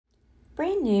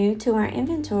Brand new to our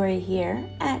inventory here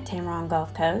at Tameron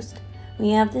Gulf Coast,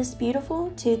 we have this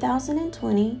beautiful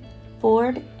 2020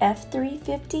 Ford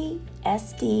F-350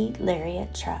 SD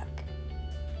Lariat truck.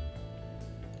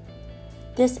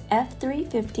 This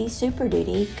F-350 Super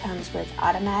Duty comes with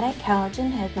automatic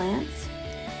halogen headlamps,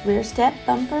 rear step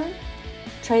bumper,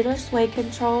 trailer sway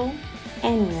control,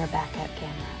 and rear backup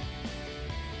camera.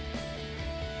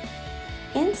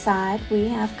 Inside, we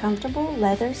have comfortable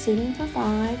leather seating for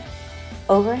 5,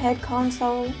 overhead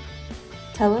console,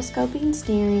 telescoping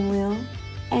steering wheel,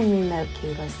 and remote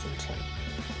keyless entry.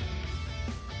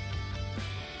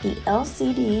 The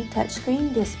LCD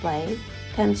touchscreen display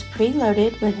comes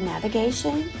preloaded with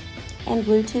navigation and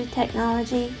Bluetooth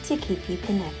technology to keep you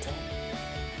connected.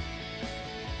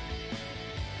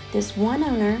 This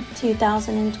one-owner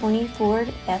 2020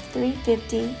 Ford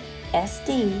F-350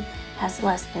 SD has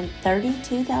less than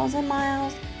 32,000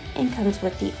 miles and comes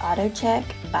with the AutoCheck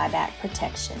Buyback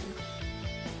Protection.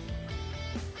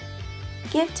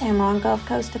 Give Tameron Gulf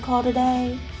Coast a call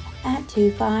today at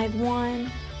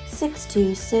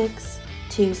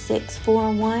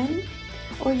 251-626-2641,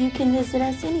 or you can visit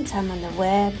us anytime on the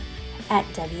web at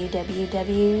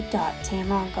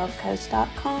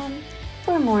www.tamerongulfcoast.com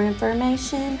for more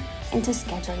information and to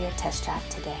schedule your test drive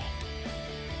today.